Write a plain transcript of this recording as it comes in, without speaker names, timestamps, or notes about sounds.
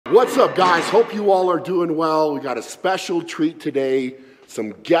What's up, guys? Hope you all are doing well. We got a special treat today.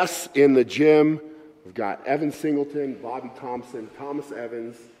 Some guests in the gym. We've got Evan Singleton, Bobby Thompson, Thomas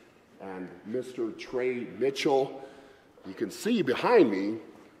Evans, and Mr. Trey Mitchell. You can see behind me,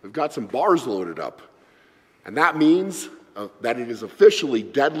 we've got some bars loaded up. And that means that it is officially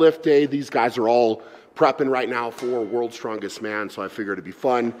deadlift day. These guys are all prepping right now for World's Strongest Man, so I figured it'd be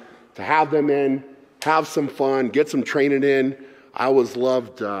fun to have them in, have some fun, get some training in. I always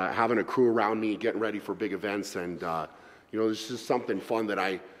loved having a crew around me, getting ready for big events, and it's just something fun that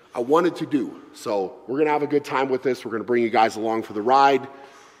I wanted to do. So we're gonna have a good time with this. We're gonna bring you guys along for the ride.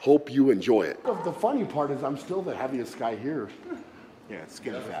 Hope you enjoy it. The funny part is I'm still the heaviest guy here. Yeah, it's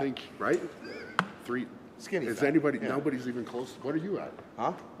skinny fat. I think, right? Three. Skinny is fat. anybody? Yeah. Nobody's even close. What are you at?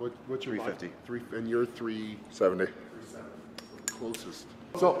 Huh? What's your 350. And you're 370. 370. Closest.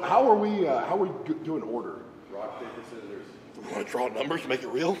 So how are we doing order? Rock, paper, scissors. You want to draw numbers, make it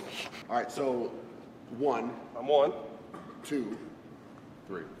real? All right, so 1. I'm 1. 2.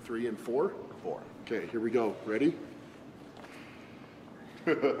 3. 3 and 4? 4. Okay, here we go. Ready?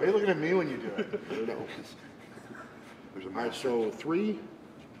 Are you looking at me when you do it? No. There's a All right, so 3,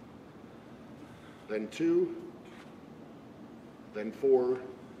 then 2, then 4,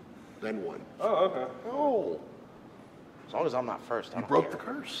 then 1. Oh, okay. Oh. As long as I'm not first. You broke the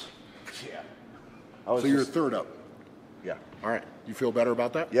curse. Yeah. So you're third up. Yeah. All right. You feel better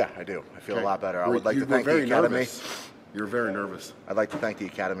about that? Yeah, I do. I feel Okay. a lot better. I would like to You were thank the very Academy. nervous. You're very nervous. I'd like to thank the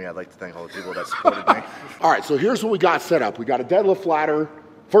Academy. I'd like to thank all the people that supported me. All right, so here's what we got set up. We got a deadlift ladder.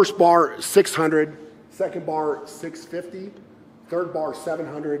 First bar, 600. Second bar, 650. Third bar,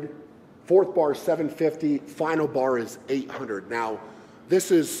 700. Fourth bar, 750. Final bar is 800. Now,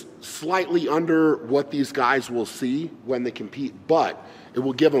 this is slightly under what these guys will see when they compete, but it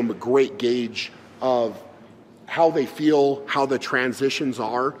will give them a great gauge of how they feel, how the transitions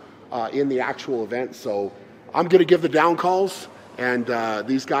are in the actual event. So I'm going to give the down calls, and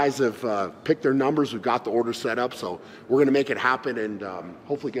these guys have picked their numbers. We've got the order set up, so we're going to make it happen and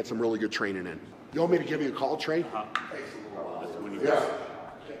hopefully get some really good training in. You want me to give you a call, Trey? Yeah.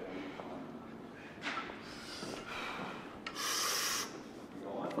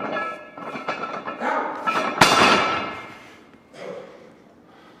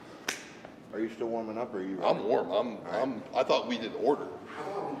 Are you still warming up, or are you ready? I'm warm. I thought we did order. I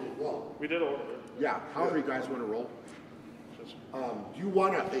thought we did well. We did order. Yeah, however you guys want to roll. Do you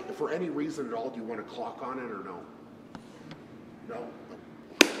want to, for any reason at all, do you want to clock on it or no? No?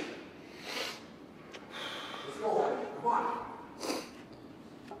 Let's go, come on.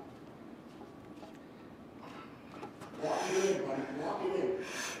 Walk it in, buddy, walk it in.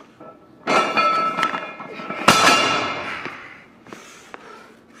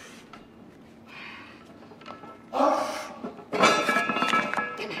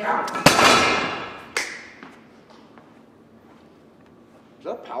 Is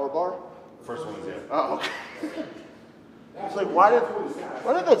that a power bar? First one is yeah. Oh, okay. It's like, why did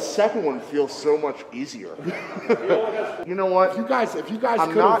that second one feel so much easier? You know what? If you guys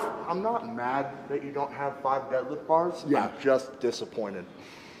I'm not mad that you don't have 5 deadlift bars. Yeah. I'm just disappointed.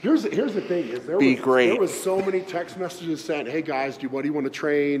 Here's the thing: is there was so many text messages sent. Hey guys, what do you want to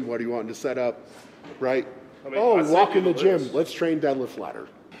train? What do you want to set up? Right? I mean, I sent walk you in the the gym. list. Let's train deadlift ladder.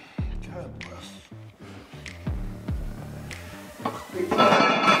 God bless.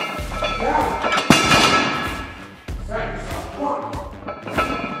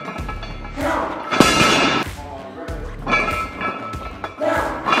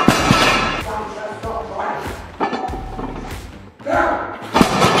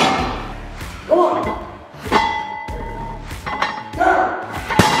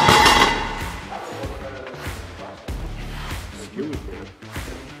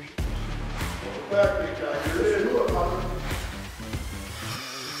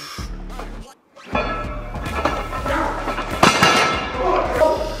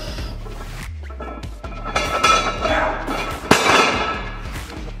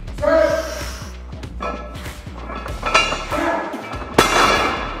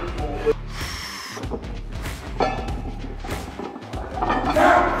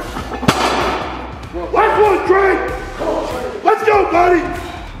 Last one, Trey! Let's go, buddy!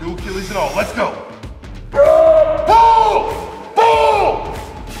 New Achilles and all. Let's go. Pull! Pull!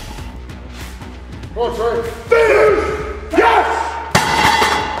 Come on, Trey. Finish! Yes!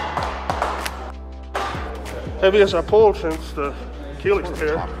 Heaviest I pulled since the Achilles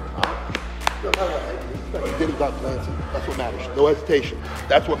tear. You did it without glancing. That's what matters. No hesitation.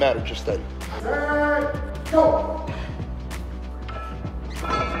 That's what matters. Just steady. Go!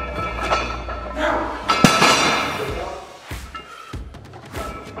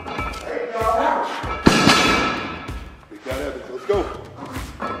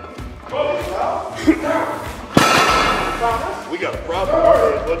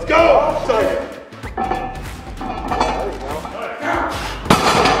 Let's go. Sorry.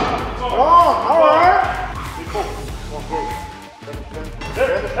 All right.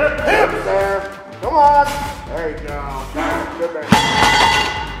 There. Come on. There you go. Good man.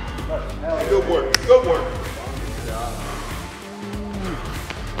 Good work. Good work.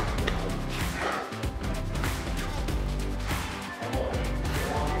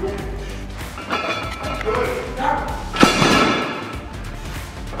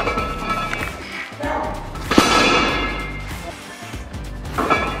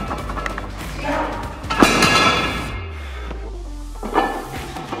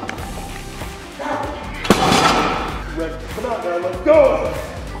 Come on, man. Let's go.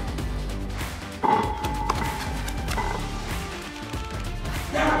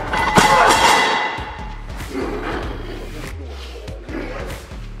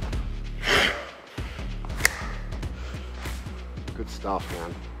 Good stuff,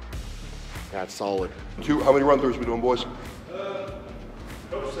 man. That's solid. How many run-throughs are we doing, boys?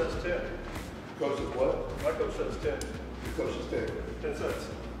 Coach says 10. Coach says what? My coach says 10. Your coach says 10. 10 cents.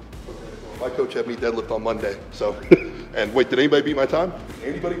 My coach had me deadlift on Monday, so. And wait, did anybody beat my time?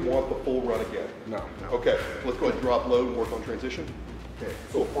 Anybody want the full run again? No. Okay, let's go ahead and drop load and work on transition. Okay,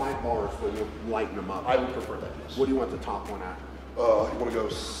 so 5 bars, but we'll lighten them up. I would prefer that, yes. What do you want the top one at? You want to go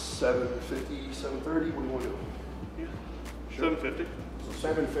 750, 730? What do you want to do? Yeah. 750. So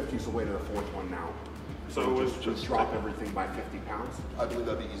 750 is the way to the 4th one now. So just drop everything by 50 pounds? I believe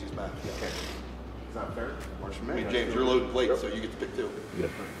that'd be easiest math. Yeah. Okay. Is that fair? Works for I me. mean, James, you're loading plates, so you get to pick two. Yeah.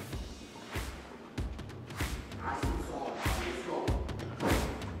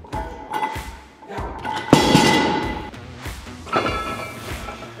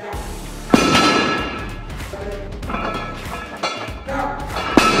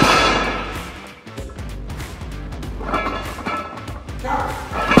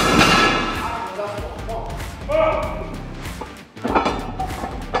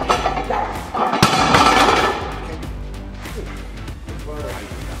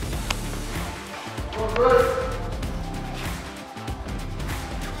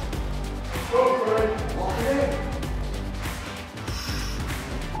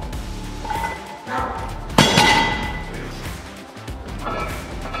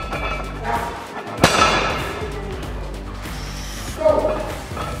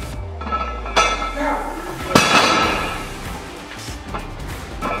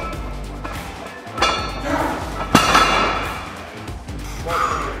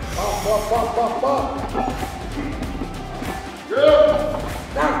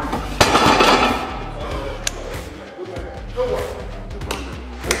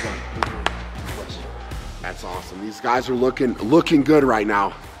 That's awesome. These guys are looking good right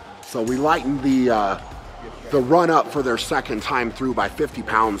now. So we lightened the run up for their second time through by 50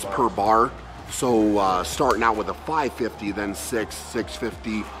 pounds per bar. So starting out with a 550, then 6,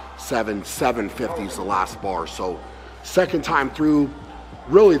 650, 7, 750 is the last bar. So second time through.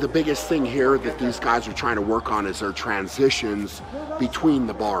 Really the biggest thing here that these guys are trying to work on is their transitions between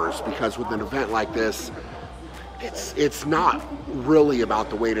the bars, because with an event like this, it's not really about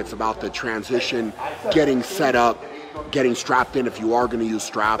the weight, it's about the transition, getting set up, getting strapped in if you are going to use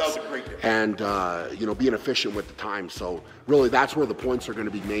straps, and you know, being efficient with the time. So really that's where the points are going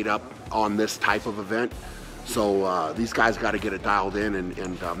to be made up on this type of event. So these guys got to get it dialed in,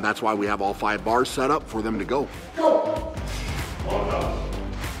 and that's why we have all 5 bars set up for them to go. Go!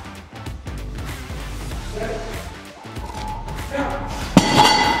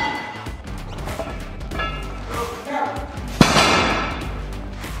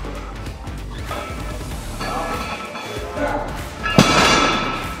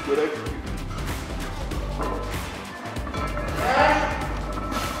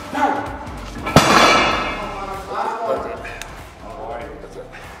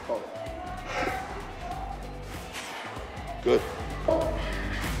 Good.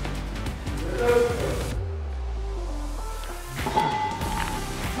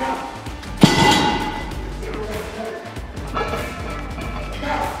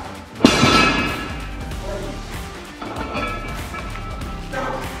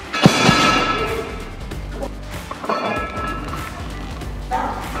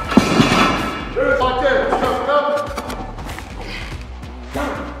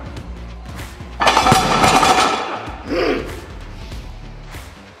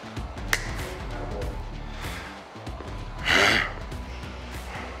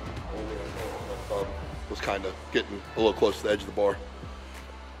 Was kind of getting a little close to the edge of the bar.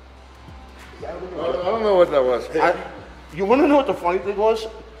 I don't know what that was. You want to know what the funny thing was?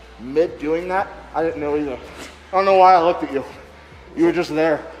 Mid doing that, I didn't know either. I don't know why I looked at you. You were just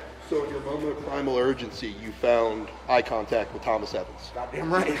there. So in your moment of primal urgency, you found eye contact with Thomas Evans.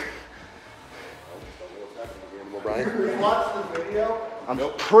 Goddamn right. Watch the video. I'm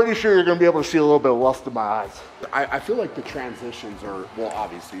pretty sure you're going to be able to see a little bit of lust in my eyes. I feel like the transitions are, well,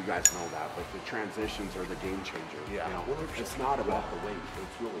 obviously you guys know that, but the transitions are the game changer. Yeah. You know, it's not about the weight.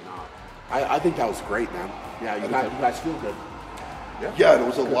 It's really not. I think that was great, man. Yeah, you guys feel good. Yeah, and it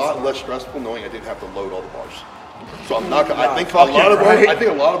was a lot less stressful knowing I didn't have to load all the bars. So I'm not gonna, I think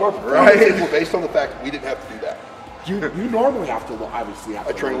a lot of our performances were based on the fact that we didn't have to do that. You normally have to, obviously have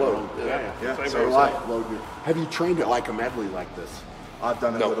to. I train load. Yeah, so do I. Have you trained it like a medley like this? I've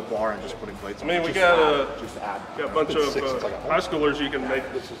done it with a bar and just putting plates I on. mean, we got add. a bunch of high schoolers you can make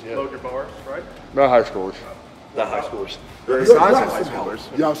load your bars, right? Not high schoolers. Not high scores. Very You sizable have high some help.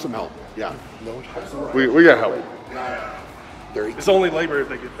 schoolers. You have some help. Yeah. We got help. It's only labor if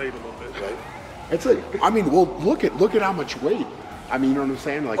they get paid a little bit. Right. It's a. I mean, well, look at how much weight. I mean, you know what I'm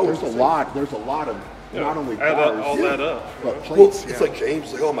saying? Like, there's a lot. There's a lot of not only Add bars, all that up. but Well, plates. it's like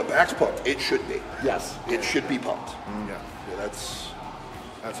James, like, oh, my back's pumped. It should be. Yes. It should be pumped. Yeah. Yeah, that's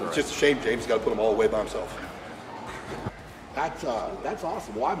all it's right. just a shame James got to put them all away by himself. That's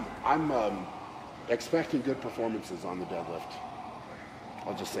awesome. Well, I'm expecting good performances on the deadlift.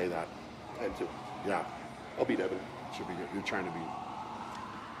 I'll just say that. I am too. Yeah, I'll beat Evan. should be good. You're trying to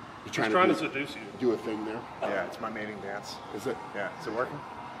He's trying to do, seduce you. do a thing there. Yeah, it's my mating dance. Is it? Yeah, is it working?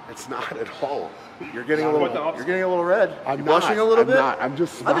 It's not at all. You're getting Quite the opposite. You're getting a little red. I'm you not. blushing a little I'm bit? not. I'm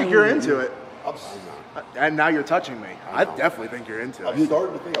just. I think you're smiling at into you. it. I'm And now you're touching me. I know. definitely think you're into I'm it.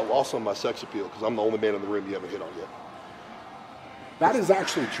 starting to think I lost some of my sex appeal because I'm the only man in the room you haven't hit on yet. That is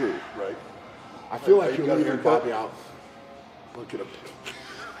actually true. Right? I feel Hey, like you you're got a leaving haircut? Bobby out. Look at him.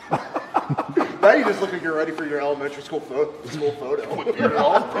 Now you just look like you're ready for your elementary school photo. With beard and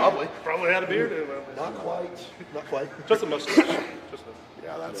all, probably. Probably had a beard. Not quite. Not quite. Just a mustache. Just a,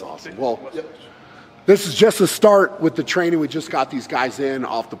 Yeah, that's awesome. Well, mustache. this is just a start with the training. We just got these guys in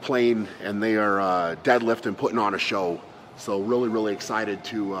off the plane, and they are deadlifting, putting on a show. So really, really excited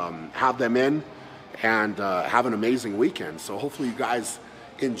to have them in and have an amazing weekend. So hopefully you guys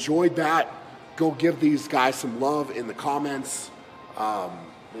enjoyed that. Go give these guys some love in the comments.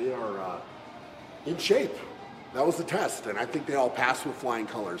 They are in shape. That was the test, and I think they all passed with flying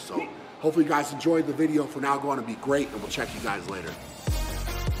colors. So hopefully you guys enjoyed the video. For now, going to be great, and we'll check you guys later.